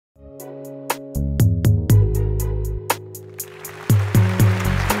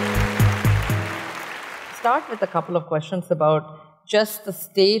start with a couple of questions about just the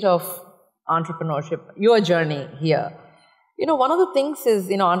state of entrepreneurship, your journey here. You know, one of the things is,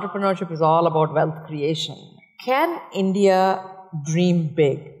 entrepreneurship is all about wealth creation. Can India dream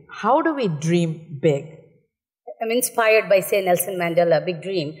big? How do we dream big? I'm inspired by, say, Nelson Mandela, big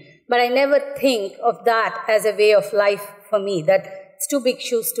dream. But I never think of that as a way of life for me, that it's too big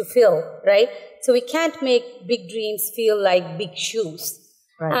shoes to fill, right? So we can't make big dreams feel like big shoes.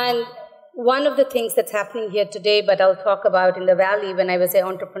 Right. And one of the things that's happening here today, but I'll talk about in the Valley when I was an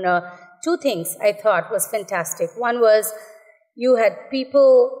entrepreneur, two things I thought was fantastic. One was you had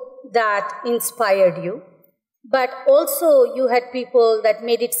people that inspired you, but also you had people that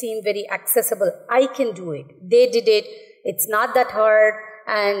made it seem very accessible. I can do it. They did it. It's not that hard.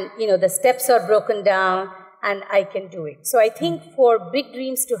 And, the steps are broken down and I can do it. So I think for big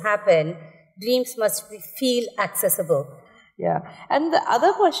dreams to happen, dreams must feel accessible. Yeah. And the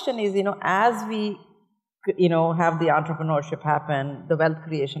other question is, as we, have the entrepreneurship happen, the wealth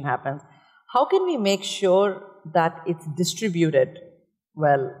creation happens, how can we make sure that it's distributed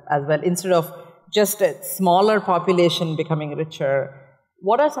as well, instead of just a smaller population becoming richer?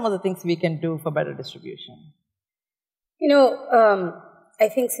 What are some of the things we can do for better distribution? I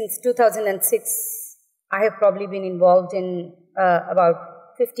think since 2006, I have probably been involved in about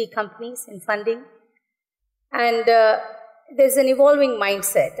 50 companies in funding. And there's an evolving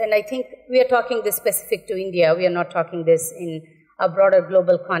mindset. And I think we are talking this specific to India. We are not talking this in a broader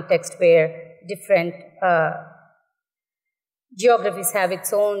global context where different geographies have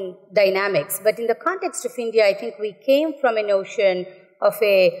its own dynamics. But in the context of India, I think we came from a notion of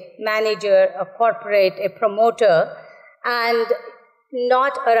a manager, a corporate, a promoter, and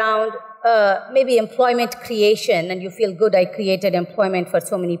not around maybe employment creation, and you feel good, I created employment for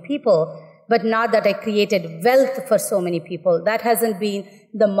so many people, but not that I created wealth for so many people. That hasn't been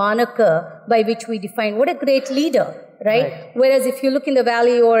the moniker by which we define what a great leader, right? Whereas if you look in the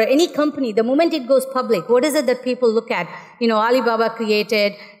Valley or any company, the moment it goes public, what is it that people look at? Alibaba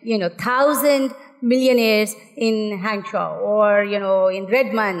created, 1,000 millionaires in Hangzhou, or, in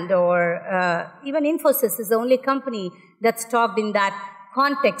Redmond, or even Infosys is the only company that's talked in that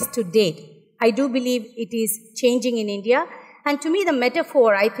context to date. I do believe it is changing in India. And to me, the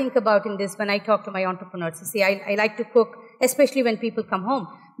metaphor I think about in this when I talk to my entrepreneurs, see, I like to cook, especially when people come home.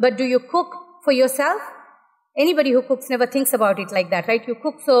 But do you cook for yourself? Anybody who cooks never thinks about it like that, right? You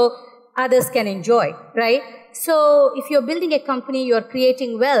cook so others can enjoy, right? So if you're building a company, you're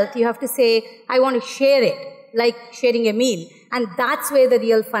creating wealth, you have to say, I want to share it, like sharing a meal. And that's where the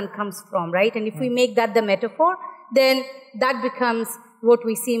real fun comes from, right? And if we make that the metaphor, then that becomes what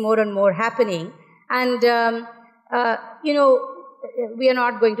we see more and more happening. And, we are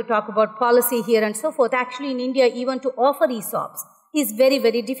not going to talk about policy here and so forth. Actually, in India, even to offer ESOPs is very,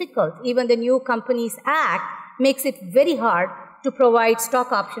 very difficult. Even the New Companies Act makes it very hard to provide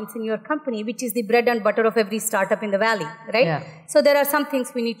stock options in your company, which is the bread and butter of every startup in the Valley, right? Yeah. So there are some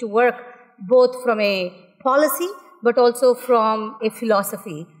things we need to work both from a policy, but also from a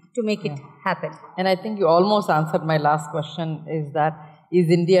philosophy to make it happen. And I think you almost answered my last question, is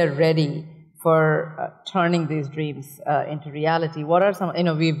India ready for turning these dreams into reality? What are some,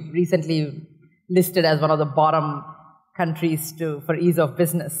 we've recently listed as one of the bottom countries for ease of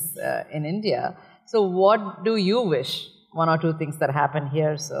business in India. So what do you wish, one or two things that happen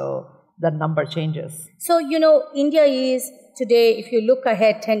here so that number changes? So, India is today, if you look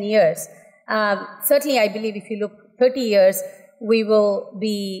ahead 10 years, certainly I believe if you look 30 years, we will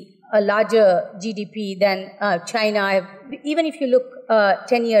be a larger GDP than China. Even if you look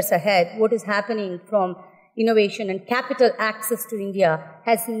 10 years ahead, what is happening from innovation and capital access to India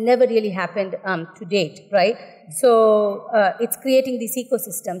has never really happened to date, right? So it's creating these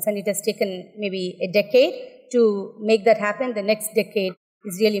ecosystems, and it has taken maybe a decade to make that happen. The next decade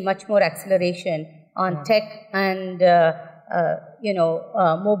is really much more acceleration on tech and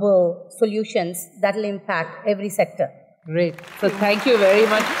mobile solutions that will impact every sector. Great. So thank you very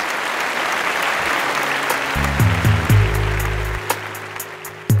much.